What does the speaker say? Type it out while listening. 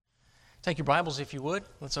Take your Bibles, if you would.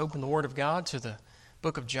 Let's open the Word of God to the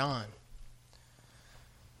book of John.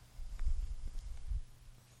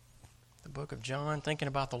 The book of John, thinking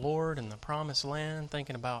about the Lord and the promised land,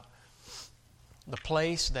 thinking about the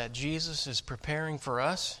place that Jesus is preparing for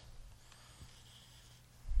us,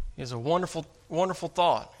 is a wonderful, wonderful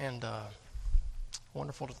thought and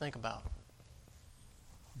wonderful to think about.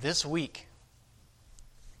 This week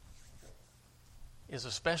is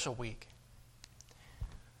a special week.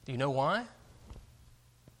 Do you know why?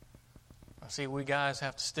 I see we guys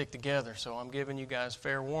have to stick together, so I'm giving you guys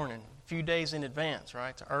fair warning. A few days in advance, right?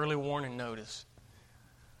 It's an early warning notice.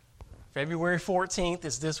 February 14th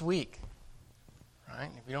is this week, right?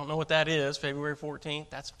 If you don't know what that is, February 14th,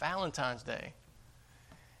 that's Valentine's Day.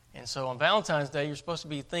 And so on Valentine's Day, you're supposed to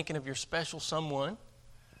be thinking of your special someone.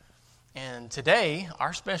 And today,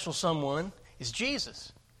 our special someone is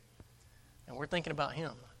Jesus. And we're thinking about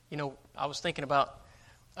Him. You know, I was thinking about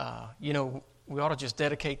we ought to just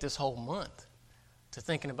dedicate this whole month to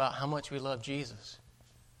thinking about how much we love Jesus.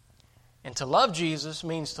 And to love Jesus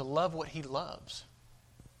means to love what He loves.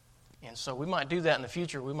 And so we might do that in the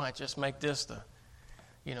future. We might just make this the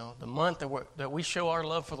month that we show our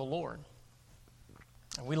love for the Lord.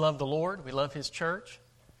 And we love the Lord. We love His church.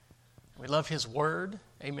 We love His Word.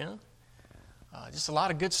 Amen. Just a lot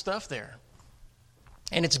of good stuff there.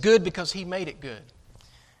 And it's good because He made it good.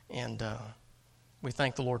 And we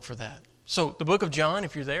thank the Lord for that. So the book of John,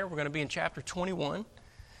 if you're there, we're going to be in chapter 21.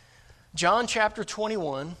 John chapter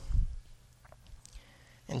 21.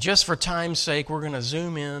 And just for time's sake, we're going to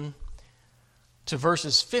zoom in to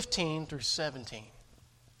verses 15 through 17.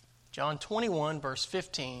 John 21, verse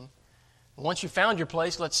 15. Once you've found your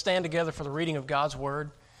place, let's stand together for the reading of God's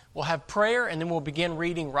Word. We'll have prayer, and then we'll begin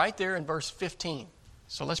reading right there in verse 15.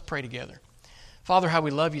 So let's pray together. Father, how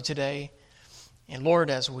we love You today. And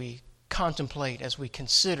Lord, as we contemplate, as we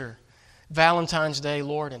consider Valentine's Day,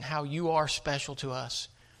 Lord, and how You are special to us,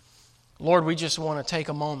 Lord, we just want to take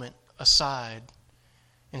a moment aside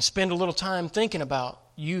and spend a little time thinking about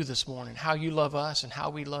You this morning, how You love us and how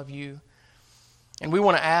we love You. And we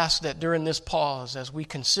want to ask that during this pause, as we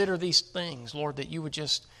consider these things, Lord, that You would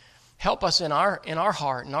just help us in our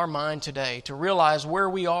heart and our mind today to realize where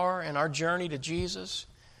we are in our journey to Jesus,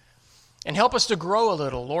 and help us to grow a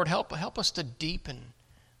little. Lord, help us to deepen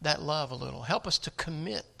that love a little. Help us to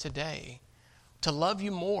commit today to love You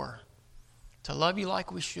more, to love You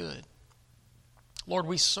like we should. Lord,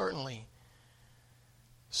 we certainly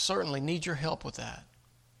need Your help with that.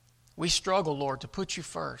 We struggle, Lord, to put You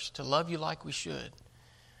first, to love You like we should,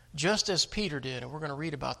 just as Peter did, and we're going to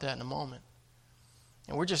read about that in a moment.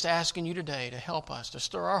 And we're just asking You today to help us, to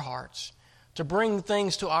stir our hearts, to bring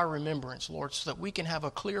things to our remembrance, Lord, so that we can have a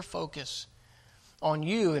clear focus on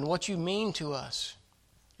You and what You mean to us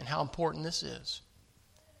and how important this is.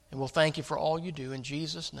 And we'll thank You for all You do. In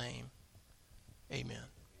Jesus' name, amen.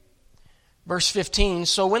 Verse 15,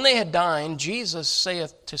 so when they had dined, Jesus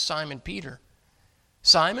saith to Simon Peter,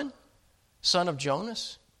 Simon, son of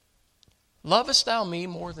Jonas, lovest thou Me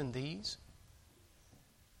more than these?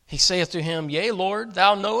 He saith to him, Yea, Lord,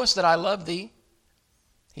 Thou knowest that I love Thee.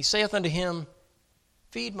 He saith unto him,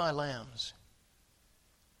 Feed my lambs.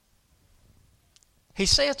 He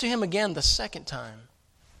saith to him again the second time,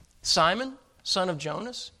 Simon, son of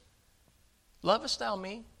Jonas, lovest thou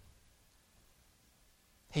Me?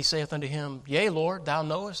 He saith unto him, Yea, Lord, Thou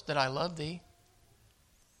knowest that I love Thee.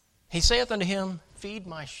 He saith unto him, Feed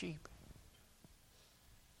my sheep.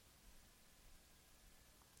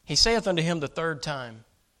 He saith unto him the third time,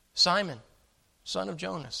 Simon, son of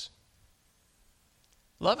Jonas,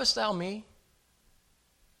 lovest thou Me?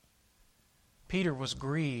 Peter was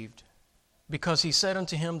grieved, because he said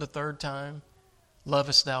unto him the third time,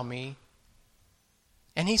 Lovest thou Me?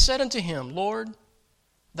 And he said unto him, Lord,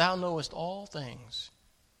 Thou knowest all things.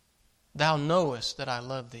 Thou knowest that I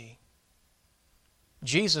love Thee.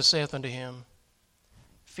 Jesus saith unto him,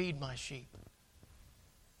 Feed my sheep.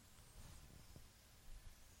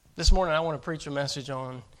 This morning I want to preach a message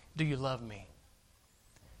on, Do you love Me?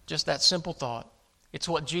 Just that simple thought. It's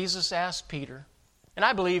what Jesus asked Peter. And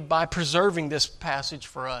I believe by preserving this passage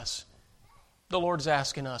for us, the Lord's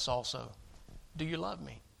asking us also, Do you love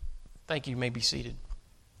Me? Thank you. You may be seated.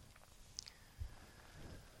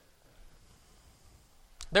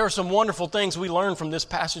 There are some wonderful things we learn from this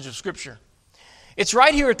passage of Scripture. It's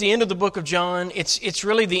right here at the end of the book of John. It's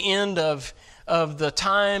really the end of the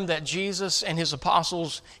time that Jesus and His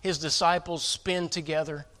apostles, His disciples, spend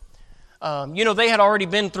together. They had already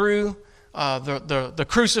been through the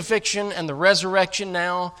crucifixion and the resurrection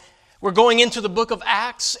now. We're going into the book of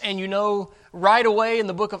Acts, and right away in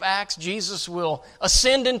the book of Acts, Jesus will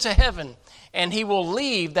ascend into heaven. and he will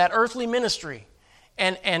leave that earthly ministry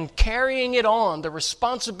and carrying it on, the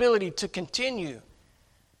responsibility to continue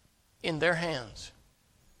in their hands.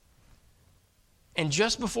 And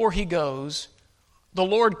just before he goes, the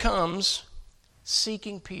Lord comes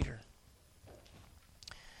seeking Peter.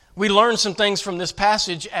 We learn some things from this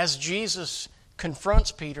passage as Jesus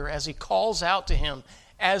confronts Peter, as he calls out to him,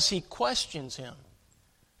 as he questions him,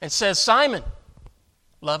 and says, "Simon,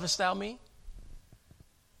 lovest thou me?"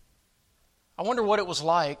 I wonder what it was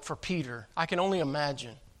like for Peter, I can only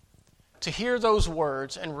imagine, to hear those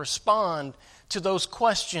words and respond to those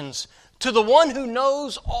questions to the one who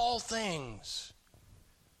knows all things.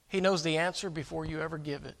 He knows the answer before you ever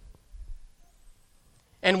give it.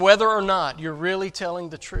 And whether or not you're really telling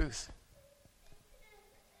the truth,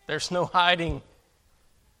 there's no hiding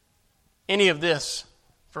any of this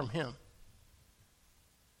from him.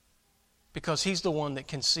 Because he's the one that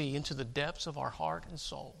can see into the depths of our heart and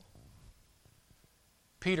soul.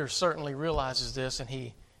 Peter certainly realizes this, and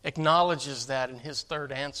he acknowledges that in his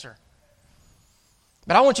third answer.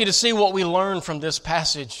 But I want you to see what we learn from this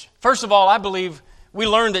passage. First of all, I believe we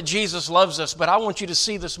learn that Jesus loves us, but I want you to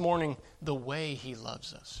see this morning the way he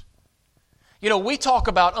loves us. You know, we talk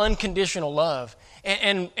about unconditional love,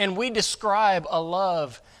 and we describe a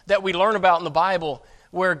love that we learn about in the Bible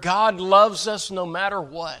where God loves us no matter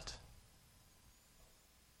what.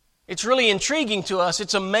 It's really intriguing to us.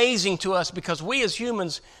 It's amazing to us because we as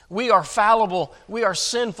humans, we are fallible, we are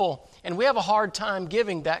sinful, and we have a hard time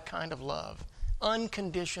giving that kind of love.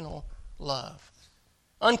 Unconditional love.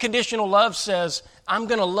 Unconditional love says, I'm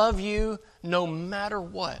going to love you no matter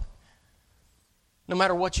what. No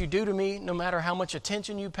matter what you do to me, no matter how much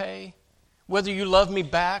attention you pay, whether you love me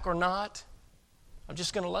back or not, I'm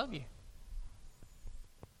just going to love you.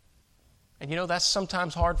 And you know, that's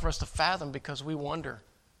sometimes hard for us to fathom because we wonder,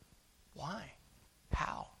 why?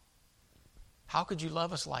 How? How could you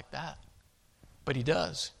love us like that? But he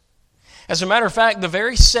does. As a matter of fact, the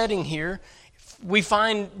very setting here, we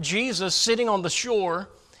find Jesus sitting on the shore,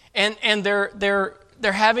 and they're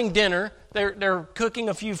having dinner. They're cooking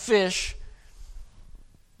a few fish.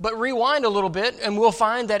 But rewind a little bit, and we'll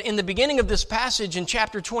find that in the beginning of this passage, in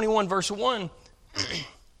chapter 21, verse 1,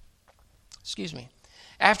 excuse me,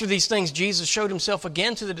 after these things, Jesus showed himself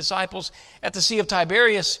again to the disciples at the Sea of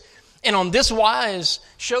Tiberias, and on this wise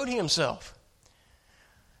showed he himself.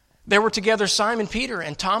 There were together Simon Peter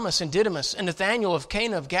and Thomas and Didymus and Nathanael of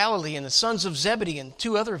Cana of Galilee and the sons of Zebedee and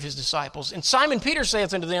two other of his disciples. And Simon Peter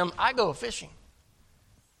saith unto them, I go a-fishing.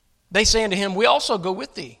 They say unto him, we also go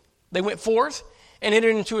with thee. They went forth and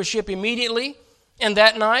entered into a ship immediately, and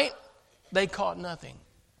that night they caught nothing.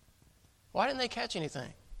 Why didn't they catch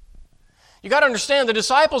anything? You got to understand, the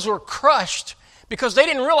disciples were crushed because they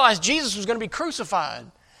didn't realize Jesus was going to be crucified.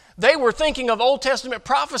 They were thinking of Old Testament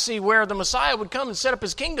prophecy where the Messiah would come and set up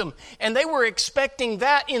his kingdom, and they were expecting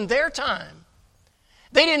that in their time.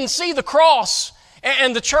 They didn't see the cross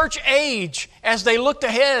and the church age as they looked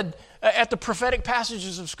ahead at the prophetic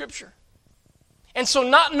passages of Scripture. And so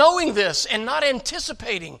not knowing this and not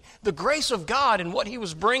anticipating the grace of God and what he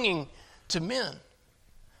was bringing to men,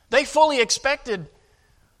 they fully expected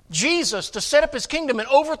Jesus to set up his kingdom and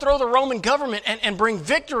overthrow the Roman government and bring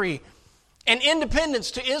victory and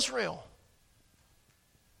independence to Israel.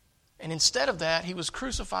 And instead of that, he was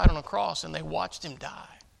crucified on a cross and they watched him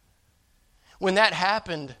die. When that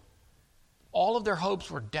happened, all of their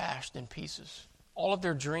hopes were dashed in pieces. All of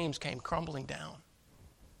their dreams came crumbling down.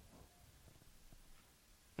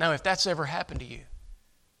 Now, if that's ever happened to you,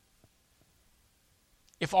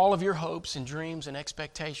 if all of your hopes and dreams and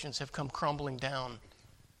expectations have come crumbling down,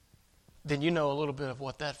 then you know a little bit of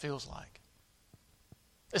what that feels like.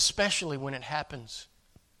 Especially when it happens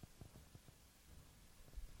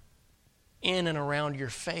in and around your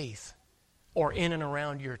faith or in and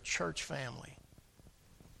around your church family.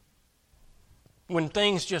 When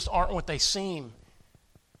things just aren't what they seem,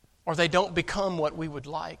 or they don't become what we would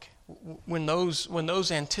like, when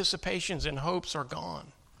those anticipations and hopes are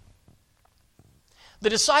gone. The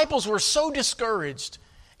disciples were so discouraged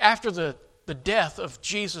after the death of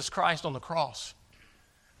Jesus Christ on the cross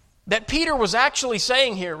that Peter was actually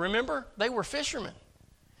saying here, remember, they were fishermen.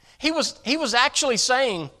 He was actually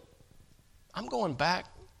saying, I'm going back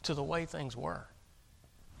to the way things were.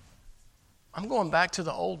 I'm going back to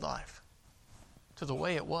the old life, to the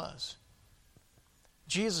way it was.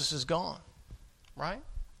 Jesus is gone, right?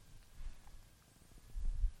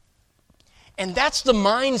 And that's the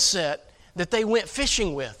mindset that they went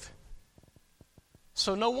fishing with.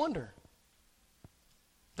 So no wonder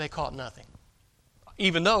they caught nothing.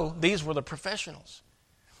 Even though these were the professionals.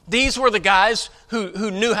 These were the guys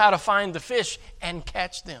who knew how to find the fish and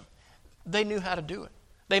catch them. They knew how to do it.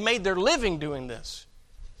 They made their living doing this.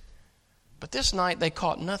 But this night they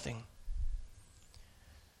caught nothing.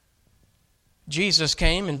 Jesus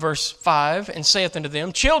came in verse 5 and saith unto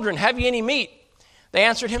them, Children, have ye any meat? They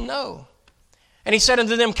answered him, No. And he said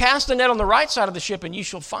unto them, Cast the net on the right side of the ship, and ye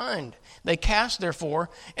shall find. They cast therefore,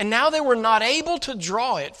 and now they were not able to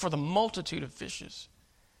draw it for the multitude of fishes.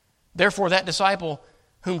 Therefore that disciple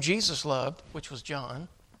whom Jesus loved, which was John,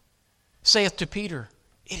 saith to Peter,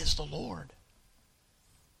 It is the Lord.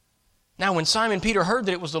 Now when Simon Peter heard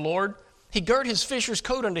that it was the Lord, he girt his fisher's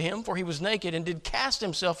coat unto him, for he was naked, and did cast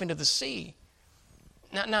himself into the sea.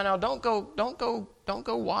 Now, don't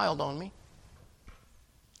go wild on me.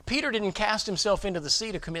 Peter didn't cast himself into the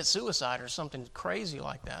sea to commit suicide or something crazy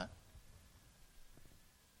like that.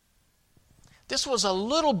 This was a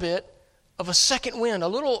little bit of a second wind, a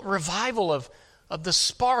little revival of the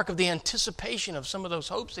spark of the anticipation of some of those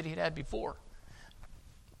hopes that he'd had before.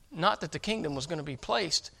 Not that the kingdom was going to be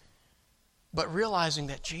placed, but realizing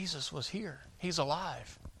that Jesus was here. He's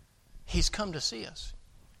alive. He's come to see us.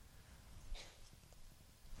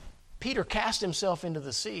 Peter cast himself into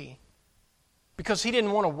the sea because he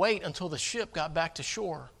didn't want to wait until the ship got back to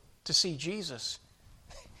shore to see Jesus.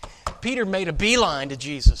 Peter made a beeline to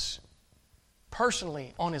Jesus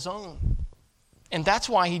personally on his own. And that's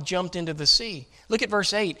why he jumped into the sea. Look at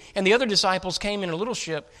verse 8. And the other disciples came in a little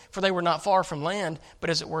ship, for they were not far from land, but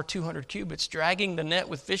as it were 200 cubits, dragging the net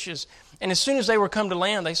with fishes. And as soon as they were come to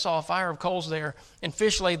land, they saw a fire of coals there, and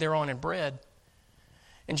fish laid thereon, and bread.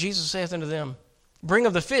 And Jesus saith unto them, Bring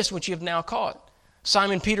of the fish which ye have now caught.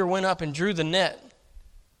 Simon Peter went up and drew the net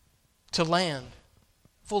to land,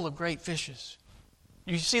 full of great fishes.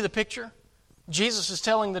 You see the picture? Jesus is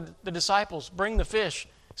telling the disciples, bring the fish.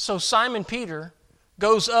 So Simon Peter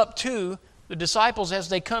goes up to the disciples as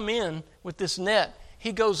they come in with this net.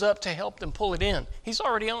 He goes up to help them pull it in. He's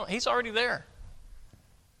already there.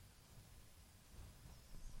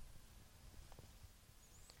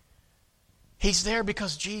 He's there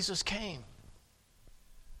because Jesus came.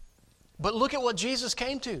 But look at what Jesus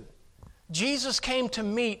came to. Jesus came to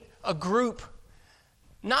meet a group,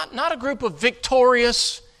 not a group of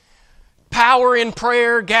victorious, power in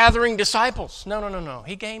prayer, gathering disciples. No.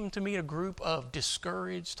 He came to meet a group of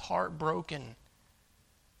discouraged, heartbroken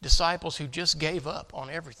disciples who just gave up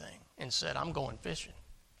on everything and said, I'm going fishing.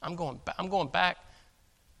 I'm going back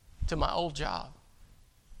to my old job.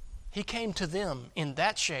 He came to them in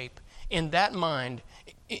that shape, in that mind,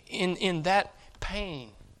 in that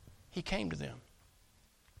pain. He came to them.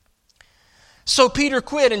 So Peter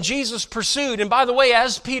quit and Jesus pursued. And by the way,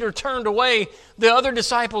 as Peter turned away, the other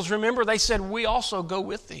disciples, remember, they said, we also go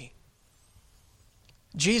with thee.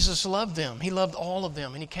 Jesus loved them. He loved all of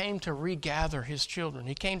them. And he came to regather his children.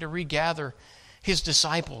 He came to regather his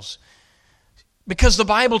disciples. Because the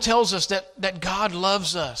Bible tells us that God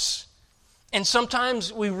loves us. And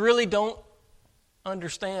sometimes we really don't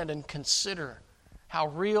understand and consider how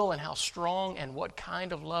real and how strong and what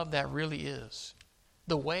kind of love that really is.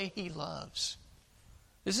 The way he loves.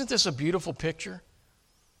 Isn't this a beautiful picture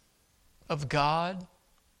of God?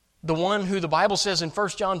 The one who the Bible says in 1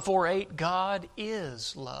 John 4:8, God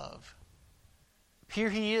is love. Here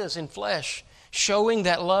he is in flesh, showing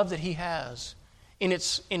that love that he has in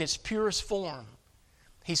its purest form.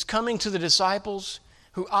 He's coming to the disciples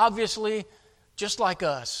who obviously, just like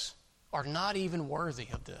us, are not even worthy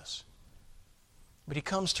of this. But he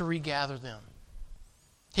comes to regather them.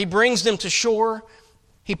 He brings them to shore.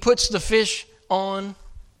 He puts the fish on.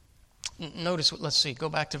 Notice, let's see, go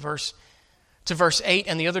back to verse 8.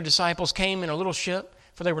 And the other disciples came in a little ship,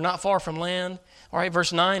 for they were not far from land. All right,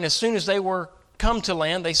 verse 9. As soon as they were come to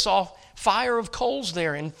land, they saw fire of coals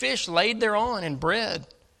there, and fish laid thereon, and bread.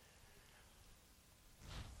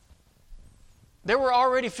 There were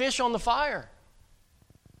already fish on the fire.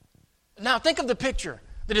 Now think of the picture.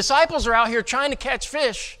 The disciples are out here trying to catch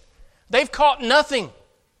fish. They've caught nothing.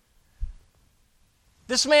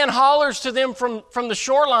 This man hollers to them from the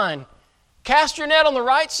shoreline, cast your net on the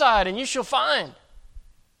right side and you shall find.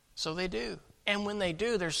 So they do. And when they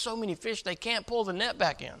do, there's so many fish they can't pull the net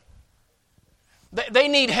back in. They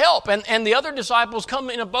need help. And the other disciples come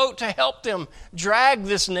in a boat to help them drag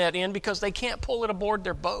this net in because they can't pull it aboard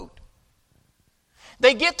their boat.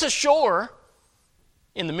 They get to shore.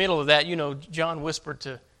 In the middle of that, John whispered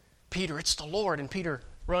to Peter, it's the Lord. And Peter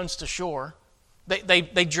runs to shore.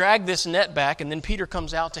 They drag this net back, and then Peter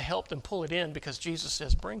comes out to help them pull it in because Jesus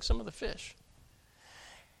says, bring some of the fish.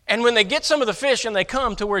 And when they get some of the fish and they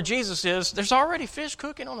come to where Jesus is, there's already fish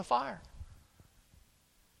cooking on the fire.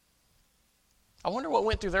 I wonder what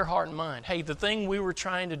went through their heart and mind. Hey, the thing we were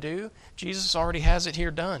trying to do, Jesus already has it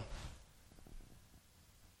here done.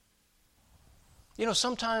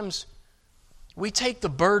 Sometimes we take the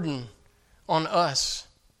burden on us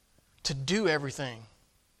to do everything.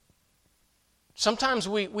 Sometimes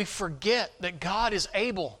we forget that God is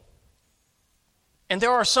able. And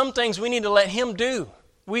there are some things we need to let Him do.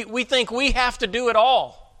 We think we have to do it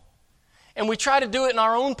all. And we try to do it in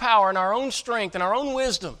our own power, in our own strength, in our own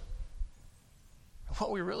wisdom.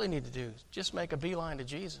 What we really need to do is just make a beeline to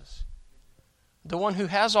Jesus. The one who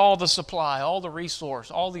has all the supply, all the resource,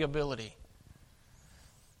 all the ability.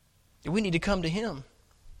 We need to come to Him.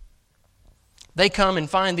 They come and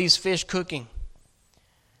find these fish cooking.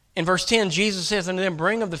 In verse 10, Jesus says unto them,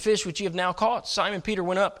 Bring of the fish which ye have now caught. Simon Peter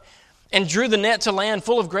went up and drew the net to land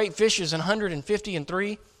full of great fishes,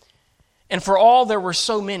 153. And for all there were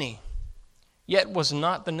so many, yet was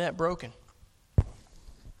not the net broken.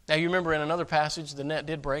 Now you remember in another passage the net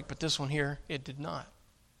did break, but this one here it did not.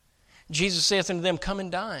 Jesus saith unto them, Come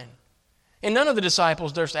and dine. And none of the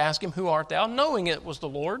disciples durst ask Him, Who art thou? Knowing it was the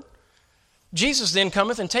Lord. Jesus then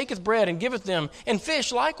cometh and taketh bread and giveth them, and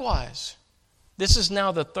fish likewise. This is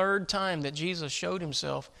now the third time that Jesus showed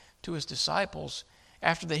Himself to His disciples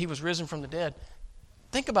after that He was risen from the dead.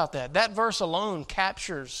 Think about that. That verse alone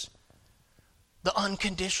captures the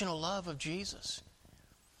unconditional love of Jesus.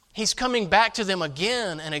 He's coming back to them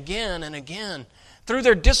again and again and again. Through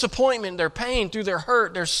their disappointment, their pain, through their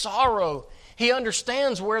hurt, their sorrow, He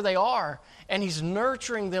understands where they are, and He's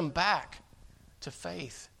nurturing them back to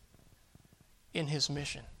faith in His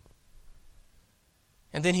mission.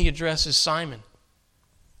 And then He addresses Simon.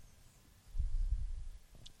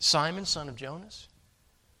 Simon, son of Jonas.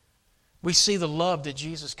 We see the love that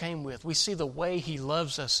Jesus came with. We see the way He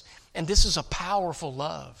loves us. And this is a powerful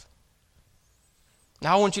love.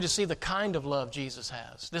 Now I want you to see the kind of love Jesus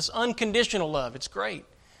has. This unconditional love, it's great.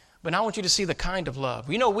 But now I want you to see the kind of love.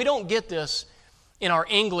 We don't get this in our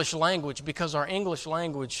English language because our English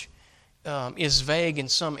language is vague in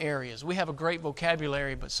some areas. We have a great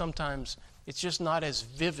vocabulary, but sometimes it's just not as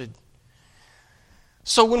vivid.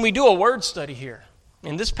 So when we do a word study here,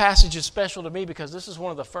 and this passage is special to me because this is one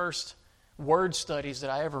of the first word studies that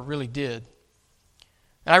I ever really did.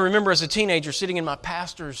 And I remember as a teenager sitting in my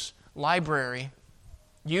pastor's library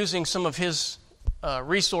using some of his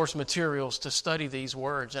resource materials to study these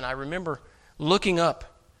words. And I remember looking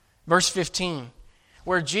up verse 15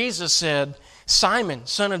 where Jesus said, Simon,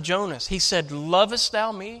 son of Jonas, He said, Lovest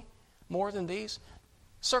thou me more than these?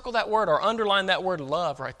 Circle that word or underline that word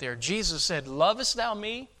love right there. Jesus said, Lovest thou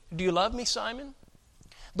me? Do you love me, Simon?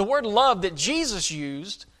 The word love that Jesus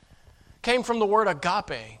used came from the word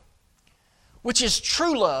agape, which is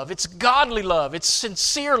true love. It's godly love. It's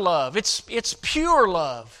sincere love. It's pure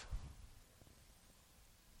love.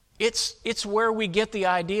 It's where we get the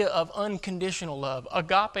idea of unconditional love.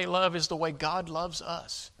 Agape love is the way God loves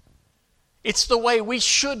us. It's the way we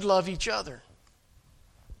should love each other.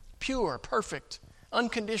 Pure, perfect,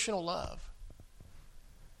 unconditional love.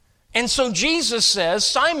 And so Jesus says,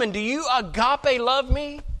 Simon, do you agape love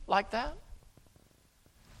me like that?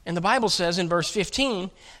 And the Bible says in verse 15,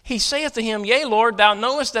 He saith to him, Yea, Lord, thou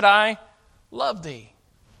knowest that I love thee.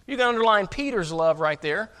 You can underline Peter's love right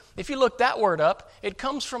there. If you look that word up, it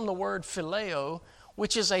comes from the word phileo,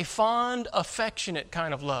 which is a fond, affectionate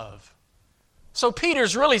kind of love. So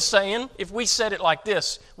Peter's really saying, if we said it like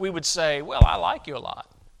this, we would say, well, I like you a lot.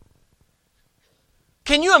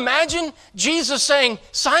 Can you imagine Jesus saying,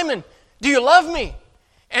 Simon, do you love me?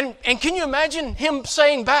 And can you imagine Him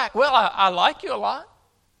saying back, well, I like you a lot?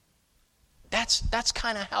 That's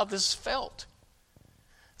kind of how this felt.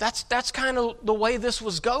 That's kind of the way this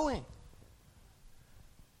was going.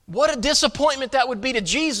 What a disappointment that would be to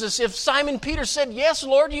Jesus if Simon Peter said, yes,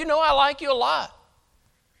 Lord, you know I like you a lot.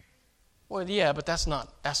 Well, yeah, but that's not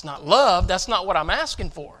love. That's not what I'm asking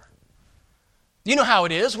for. You know how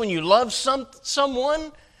it is when you love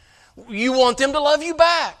someone, you want them to love you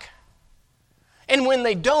back. And when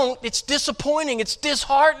they don't, it's disappointing, it's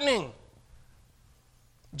disheartening.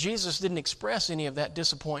 Jesus didn't express any of that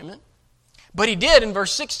disappointment. But He did in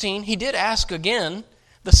verse 16. He did ask again,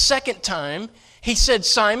 the second time. He said,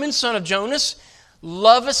 Simon, son of Jonas,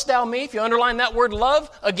 lovest thou me? If you underline that word love,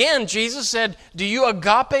 again, Jesus said, do you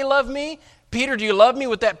agape love me? Peter, do you love me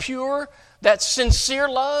with that pure, that sincere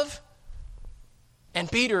love? And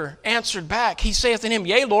Peter answered back. He saith unto him,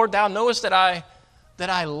 Yea, Lord, thou knowest that I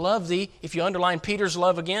love thee. If you underline Peter's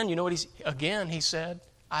love again, you know what he said,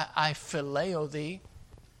 I phileo thee.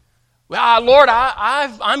 Well, Lord,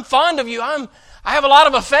 I'm fond of you. I have a lot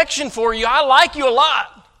of affection for you. I like you a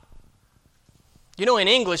lot. You know, in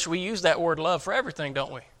English, we use that word love for everything,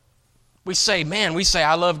 don't we? We say,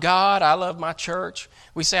 I love God. I love my church.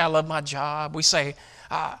 We say, I love my job. We say,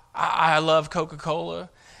 I love Coca-Cola.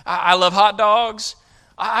 I love hot dogs.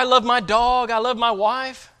 I love my dog. I love my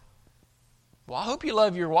wife. Well, I hope you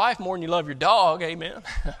love your wife more than you love your dog. Amen.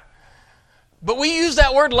 But we use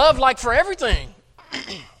that word love like for everything.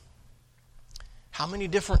 How many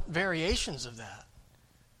different variations of that?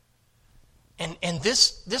 And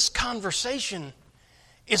this conversation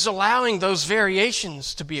is allowing those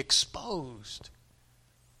variations to be exposed.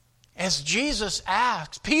 As Jesus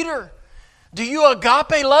asks, Peter, do you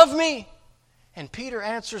agape love me? And Peter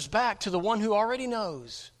answers back to the one who already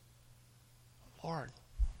knows, Lord,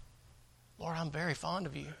 I'm very fond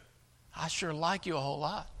of you. I sure like you a whole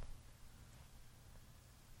lot.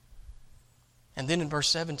 And then in verse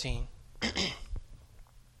 17,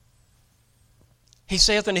 he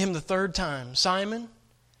saith unto him the third time, Simon,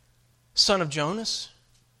 son of Jonas,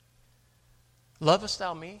 lovest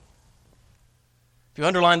thou me? If you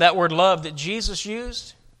underline that word love that Jesus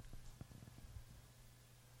used,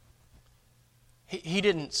 he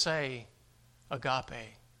didn't say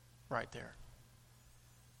agape right there.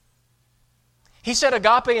 He said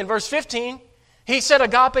agape in verse 15. He said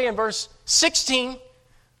agape in verse 16.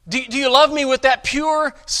 Do you love me with that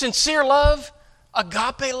pure, sincere love?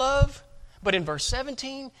 Agape love? But in verse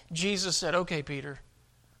 17, Jesus said, okay, Peter,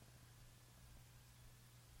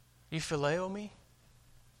 you phileo me?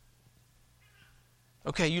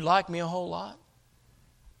 Okay, you like me a whole lot?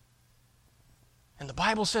 And the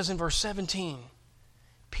Bible says in verse 17,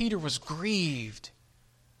 Peter was grieved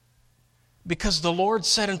because the Lord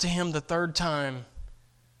said unto him the third time,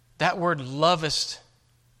 that word lovest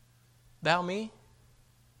thou me?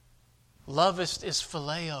 Lovest is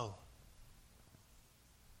phileo.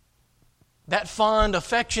 That fond,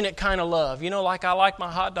 affectionate kind of love. You know, like I like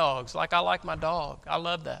my hot dogs, like I like my dog. I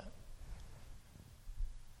love that.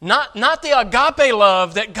 Not the agape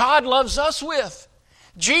love that God loves us with.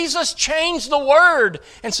 Jesus changed the word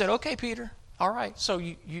and said, okay, Peter, all right, so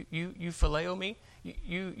you phileo me?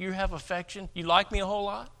 You have affection? You like me a whole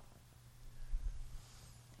lot?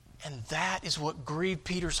 And that is what grieved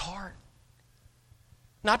Peter's heart.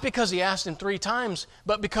 Not because he asked him 3 times,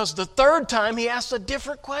 but because the third time he asked a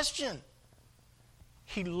different question.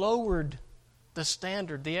 He lowered the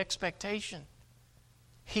standard, the expectation.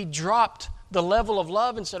 He dropped the level of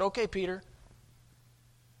love and said, okay, Peter,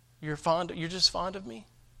 you're just fond of me?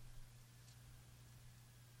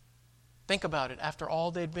 Think about it. After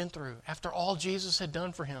all they'd been through, after all Jesus had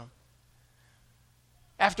done for him,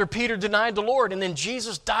 after Peter denied the Lord, and then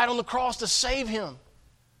Jesus died on the cross to save him.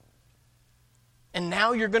 And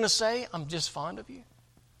now you're going to say, I'm just fond of you?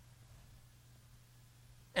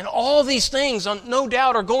 And all these things, no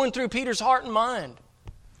doubt, are going through Peter's heart and mind.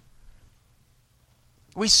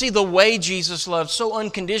 We see the way Jesus loved so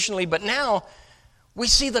unconditionally, but now we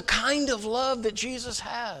see the kind of love that Jesus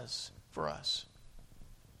has for us.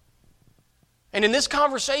 And in this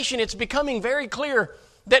conversation, it's becoming very clear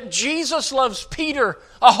that Jesus loves Peter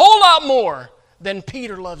a whole lot more than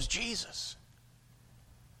Peter loves Jesus.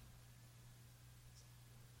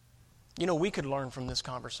 You know, we could learn from this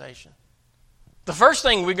conversation. The first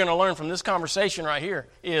thing we're going to learn from this conversation right here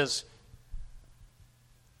is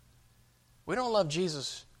we don't love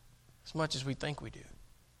Jesus as much as we think we do.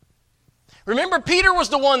 Remember, Peter was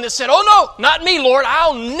the one that said, oh no, not me, Lord.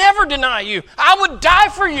 I'll never deny you. I would die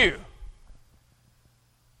for you.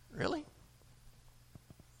 Really?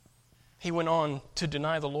 He went on to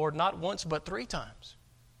deny the Lord not once but 3 times.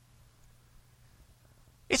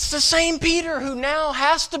 It's the same Peter who now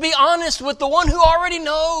has to be honest with the one who already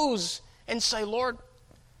knows and say, Lord,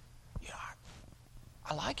 yeah,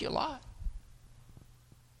 I like you a lot.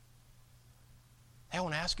 Hey, I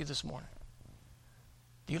want to ask you this morning,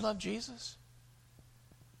 do you love Jesus?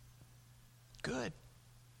 Good.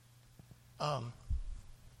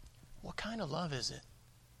 What kind of love is it?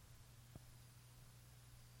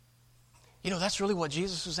 You know, that's really what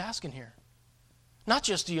Jesus was asking here. Not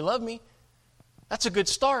just, do you love me? That's a good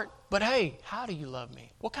start. But hey, how do you love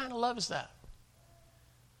me? What kind of love is that?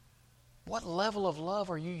 What level of love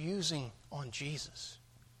are you using on Jesus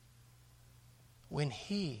when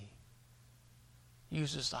He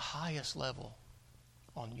uses the highest level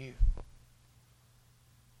on you?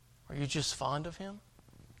 Are you just fond of Him?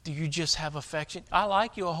 Do you just have affection? I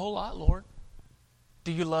like you a whole lot, Lord.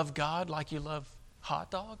 Do you love God like you love hot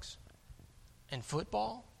dogs and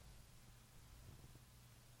football?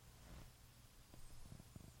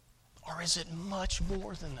 Or is it much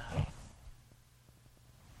more than that?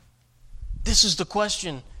 This is the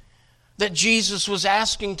question that Jesus was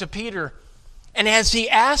asking to Peter. And as he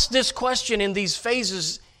asked this question in these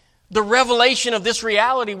phases, the revelation of this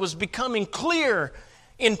reality was becoming clear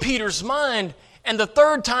in Peter's mind. And the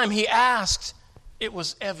third time he asked, it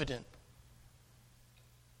was evident.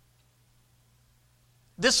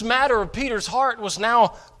 This matter of Peter's heart was now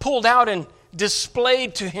pulled out and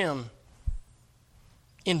displayed to him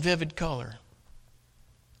in vivid color.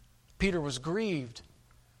 Peter was grieved,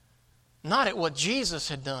 not at what Jesus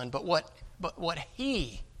had done, but what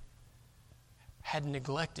he had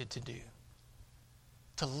neglected to do.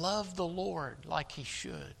 To love the Lord like he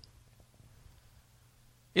should.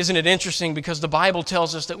 Isn't it interesting? Because the Bible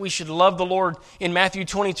tells us that we should love the Lord in Matthew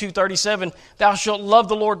 22:37. Thou shalt love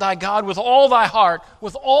the Lord thy God with all thy heart,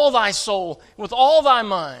 with all thy soul, with all thy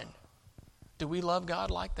mind. Do we love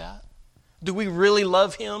God like that? Do we really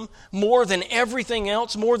love Him more than everything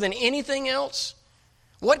else, more than anything else?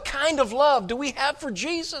 What kind of love do we have for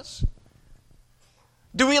Jesus?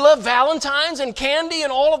 Do we love Valentine's and candy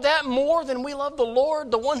and all of that more than we love the Lord,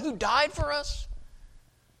 the one who died for us?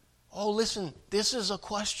 Oh, listen, this is a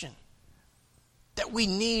question that we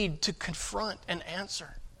need to confront and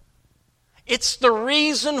answer. It's the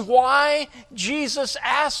reason why Jesus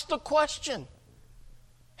asked the question.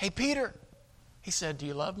 Hey, Peter, he said, do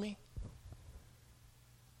you love me?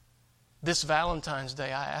 This Valentine's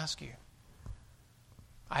Day, I ask you.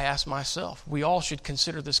 I ask myself. We all should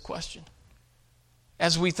consider this question.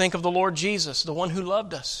 As we think of the Lord Jesus, the one who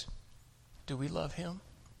loved us, do we love Him?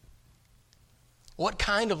 What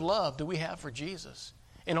kind of love do we have for Jesus?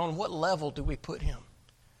 And on what level do we put Him?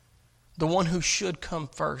 The one who should come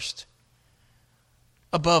first,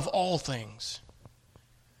 above all things.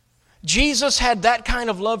 Jesus had that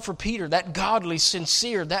kind of love for Peter, that godly,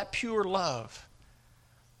 sincere, that pure love.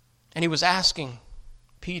 And He was asking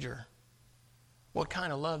Peter, what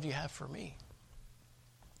kind of love do you have for me?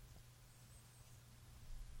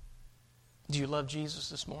 Do you love Jesus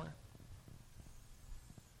this morning?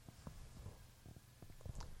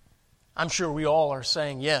 I'm sure we all are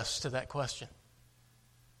saying yes to that question.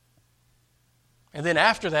 And then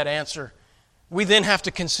after that answer, we then have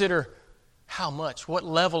to consider how much, what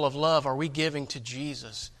level of love are we giving to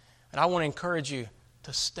Jesus? And I want to encourage you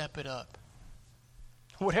to step it up.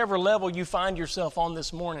 Whatever level you find yourself on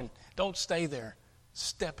this morning, don't stay there.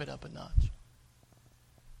 Step it up a notch.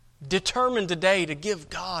 Determine today to give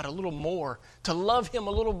God a little more, to love Him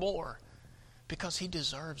a little more, because He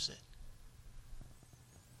deserves it.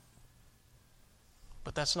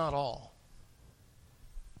 But that's not all.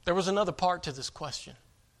 There was another part to this question.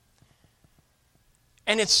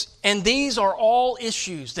 And these are all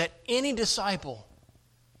issues that any disciple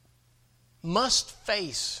must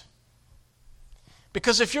face.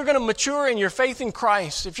 Because if you're going to mature in your faith in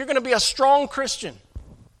Christ, if you're going to be a strong Christian,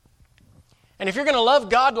 and if you're going to love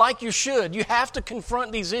God like you should, you have to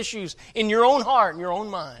confront these issues in your own heart and your own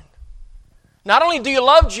mind. Not only do you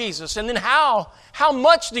love Jesus, and then how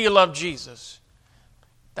much do you love Jesus?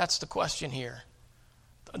 That's the question here.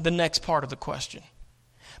 The next part of the question.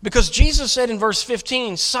 Because Jesus said in verse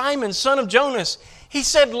 15, Simon, son of Jonas, He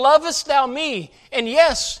said, lovest thou me? And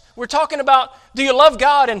yes, we're talking about, do you love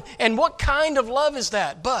God? And what kind of love is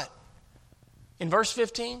that? But in verse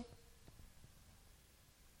 15,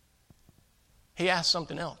 He asked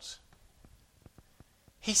something else.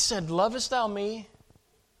 He said, lovest thou me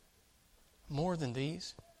more than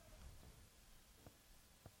these?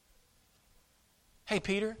 Hey,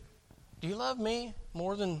 Peter, do you love me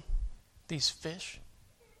more than these fish?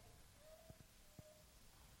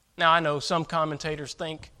 Now, I know some commentators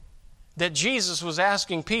think that Jesus was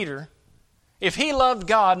asking Peter if he loved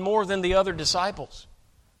God more than the other disciples.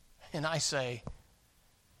 And I say,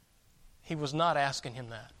 He was not asking him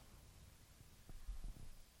that.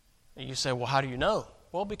 And you say, well, how do you know?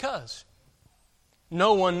 Well, because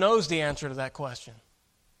no one knows the answer to that question.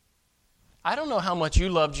 I don't know how much you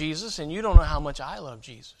love Jesus, and you don't know how much I love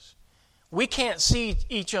Jesus. We can't see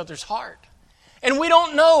each other's heart. And we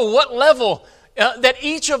don't know what level that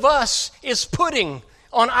each of us is putting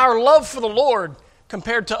on our love for the Lord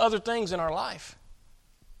compared to other things in our life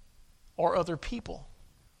or other people.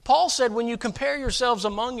 Paul said, when you compare yourselves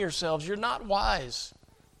among yourselves, you're not wise.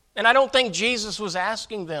 And I don't think Jesus was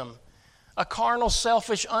asking them a carnal,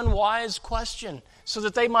 selfish, unwise question so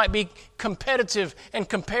that they might be competitive and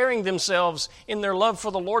comparing themselves in their love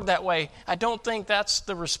for the Lord that way. I don't think that's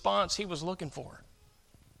the response he was looking for.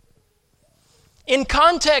 In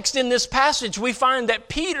context in this passage, we find that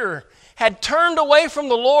Peter had turned away from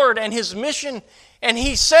the Lord and His mission, and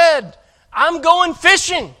he said, I'm going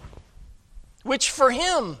fishing, which for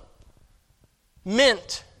him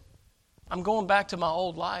meant, I'm going back to my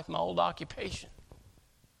old life, my old occupation.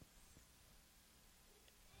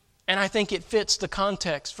 And I think it fits the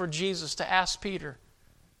context for Jesus to ask Peter,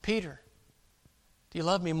 Peter, do you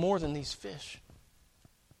love me more than these fish?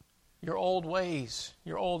 Your old ways,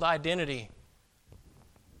 your old identity,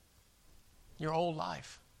 your old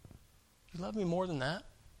life. Do you love me more than that?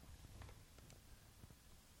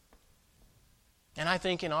 And I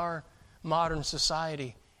think in our modern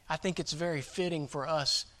society, I think it's very fitting for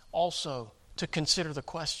us also to consider the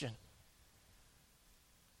question.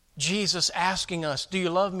 Jesus asking us, do you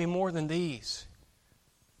love me more than these?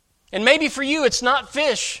 And maybe for you it's not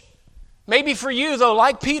fish. Maybe for you, though,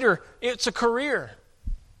 like Peter, it's a career.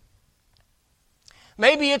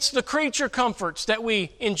 Maybe it's the creature comforts that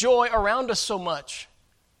we enjoy around us so much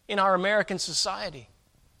in our American society.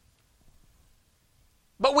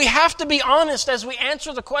 But we have to be honest as we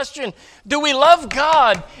answer the question, do we love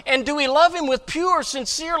God, and do we love Him with pure,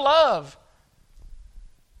 sincere love?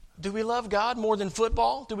 Do we love God more than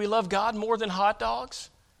football? Do we love God more than hot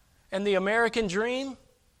dogs and the American dream?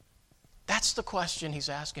 That's the question He's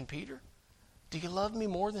asking Peter. Do you love me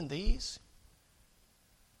more than these?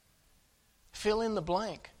 Fill in the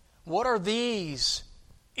blank. What are these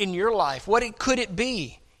in your life? What could it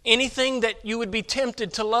be? Anything that you would be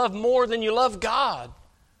tempted to love more than you love God?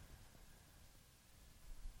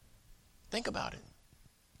 Think about it.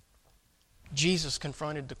 Jesus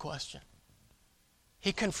confronted the question.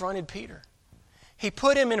 He confronted Peter. He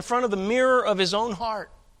put him in front of the mirror of his own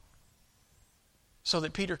heart so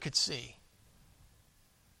that Peter could see.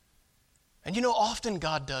 And you know, often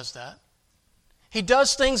God does that. He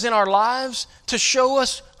does things in our lives to show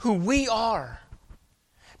us who we are.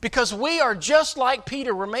 Because we are just like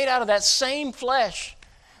Peter. We're made out of that same flesh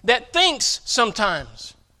that thinks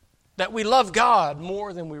sometimes that we love God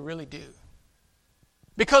more than we really do.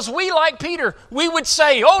 Because we, like Peter, we would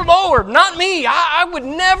say, oh Lord, not me. I would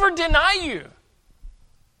never deny you.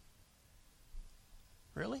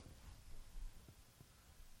 Really?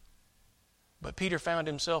 But Peter found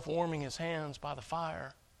himself warming his hands by the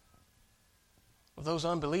fire of those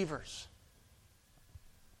unbelievers.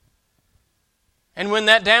 And when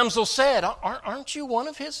that damsel said, aren't you one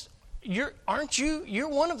of his? You're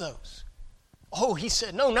one of those. Oh, he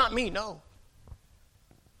said, no, not me, no.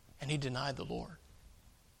 And he denied the Lord.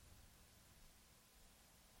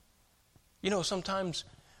 You know, sometimes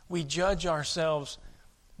we judge ourselves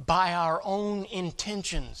by our own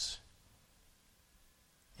intentions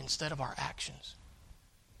instead of our actions.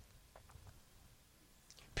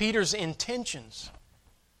 Peter's intentions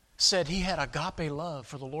said he had agape love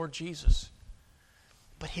for the Lord Jesus,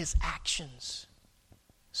 but his actions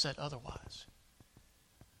said otherwise.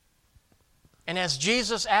 And as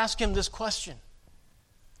Jesus asked him this question,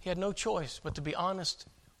 he had no choice but to be honest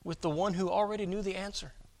with the one who already knew the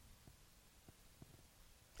answer.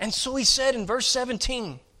 And so he said in verse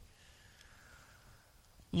 17,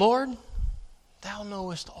 Lord, Thou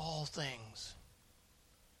knowest all things.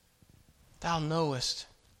 Thou knowest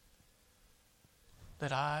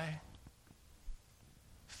that I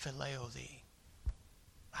phileo Thee.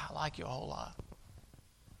 I like you a whole lot.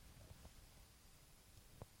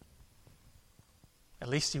 At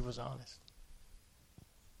least he was honest.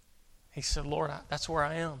 He said, Lord, that's where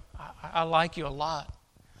I am. I like you a lot.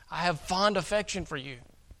 I have fond affection for you.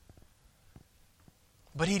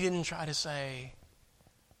 But he didn't try to say,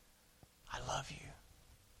 I love you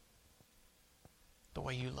the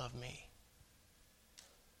way you love me.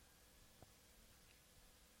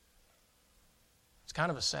 It's kind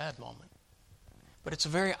of a sad moment, but it's a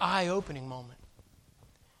very eye-opening moment.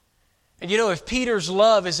 And you know, if Peter's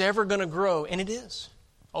love is ever going to grow, and it is,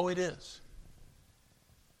 oh, it is.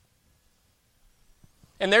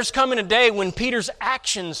 And there's coming a day when Peter's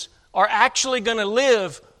actions are actually going to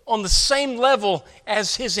live on the same level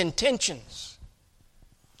as his intentions.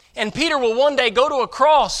 And Peter will one day go to a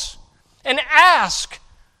cross and ask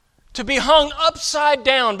to be hung upside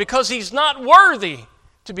down because he's not worthy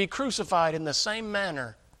to be crucified in the same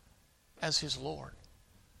manner as his Lord.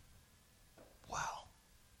 Wow.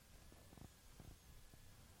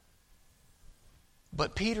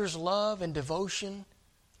 But Peter's love and devotion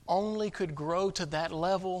only could grow to that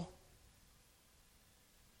level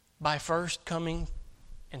by first coming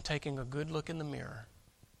and taking a good look in the mirror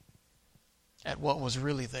at what was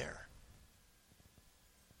really there.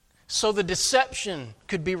 So the deception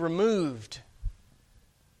could be removed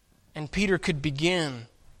and Peter could begin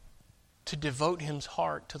to devote his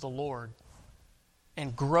heart to the Lord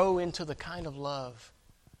and grow into the kind of love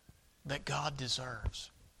that God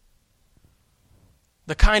deserves.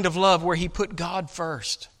 The kind of love where he put God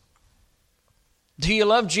first. Do you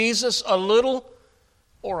love Jesus a little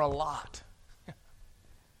or a lot?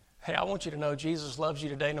 Hey, I want you to know Jesus loves you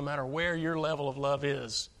today no matter where your level of love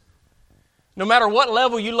is. No matter what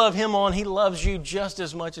level you love Him on, He loves you just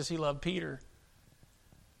as much as He loved Peter.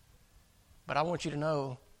 But I want you to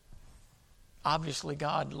know, obviously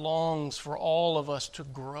God longs for all of us to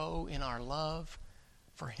grow in our love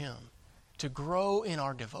for Him, to grow in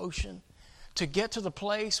our devotion, to get to the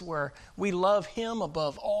place where we love Him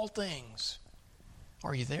above all things.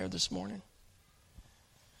 Are you there this morning?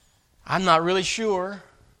 I'm not really sure.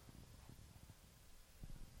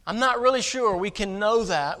 I'm not really sure we can know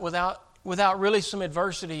that without really some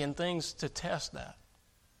adversity and things to test that.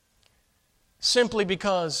 Simply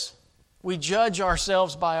because we judge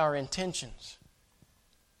ourselves by our intentions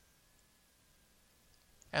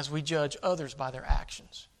as we judge others by their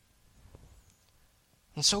actions.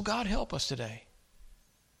 And so God help us today.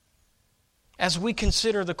 As we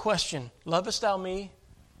consider the question, lovest thou me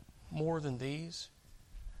more than these?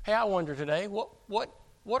 Hey, I wonder today, what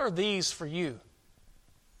are these for you?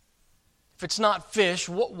 If it's not fish,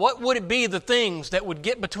 what would it be the things that would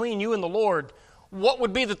get between you and the Lord? What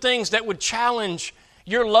would be the things that would challenge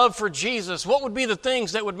your love for Jesus? What would be the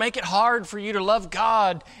things that would make it hard for you to love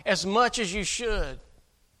God as much as you should?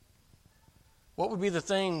 What would be the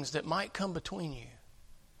things that might come between you?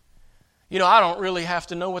 You know, I don't really have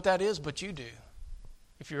to know what that is, but you do.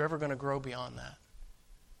 If you're ever going to grow beyond that.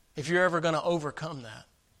 If you're ever going to overcome that.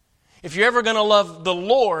 If you're ever going to love the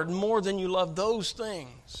Lord more than you love those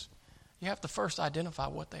things, you have to first identify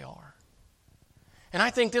what they are. And I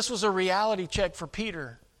think this was a reality check for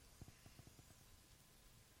Peter.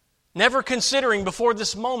 Never considering before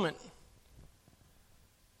this moment,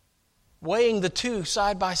 weighing the two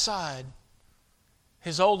side by side,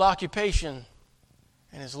 his old occupation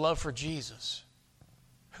and his love for Jesus.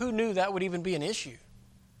 Who knew that would even be an issue?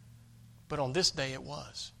 But on this day it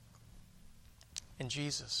was. And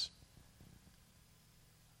Jesus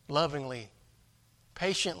lovingly,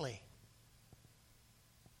 patiently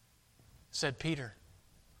said, Peter,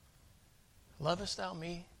 lovest thou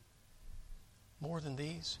me more than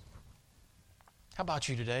these? How about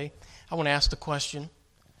you today? I want to ask the question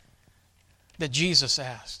that Jesus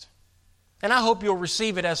asked. And I hope you'll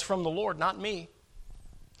receive it as from the Lord, not me.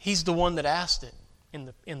 He's the one that asked it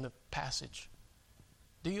in the passage.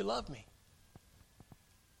 Do you love me?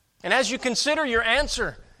 And as you consider your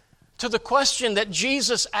answer to the question that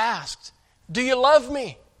Jesus asked, do you love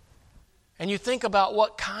me? And you think about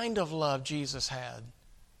what kind of love Jesus had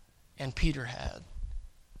and Peter had.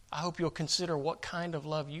 I hope you'll consider what kind of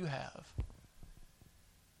love you have.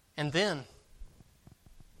 And then,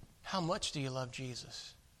 how much do you love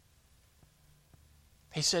Jesus?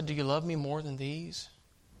 He said, do you love me more than these?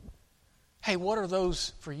 Hey, what are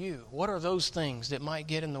those for you? What are those things that might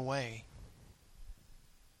get in the way?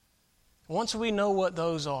 Once we know what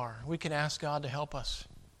those are, we can ask God to help us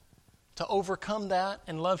to overcome that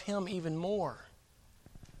and love Him even more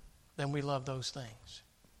than we love those things.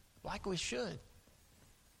 Like we should.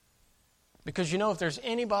 Because you know, if there's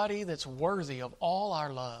anybody that's worthy of all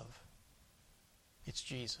our love, it's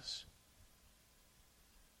Jesus.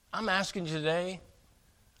 I'm asking you today,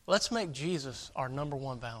 let's make Jesus our number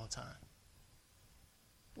one Valentine.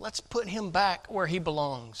 Let's put Him back where He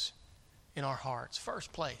belongs in our hearts,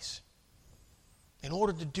 first place. In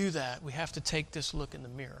order to do that, we have to take this look in the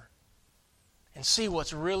mirror and see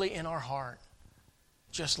what's really in our heart,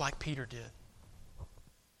 just like Peter did.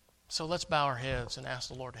 So let's bow our heads and ask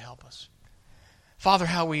the Lord to help us. Father,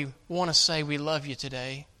 how we want to say we love you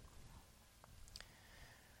today.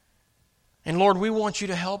 And Lord, we want you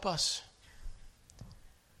to help us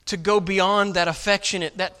to go beyond that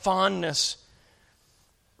affectionate, that fondness.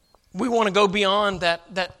 We want to go beyond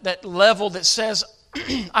that level that says,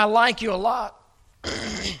 I like you a lot.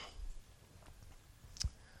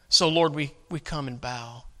 So Lord, we come and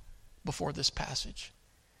bow before this passage,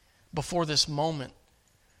 before this moment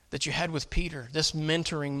that you had with Peter, this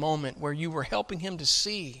mentoring moment where you were helping him to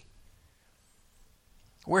see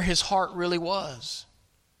where his heart really was.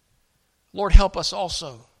 Lord, help us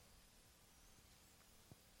also.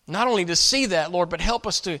 Not only to see that, Lord, but help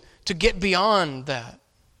us to get beyond that.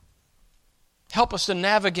 Help us to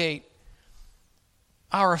navigate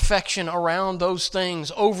our affection around those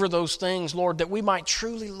things, over those things, Lord, that we might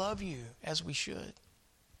truly love you as we should.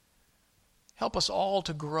 Help us all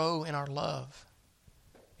to grow in our love,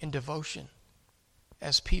 in devotion,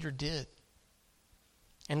 as Peter did.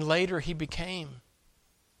 And later he became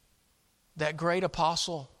that great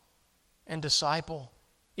apostle and disciple,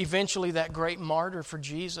 eventually that great martyr for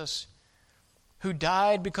Jesus, who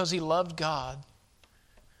died because he loved God.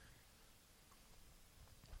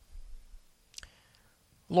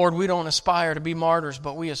 Lord, we don't aspire to be martyrs,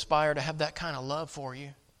 but we aspire to have that kind of love for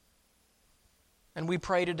you. And we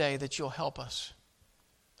pray today that you'll help us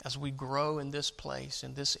as we grow in this place,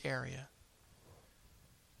 in this area.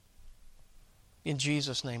 In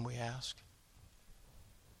Jesus' name we ask.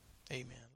 Amen.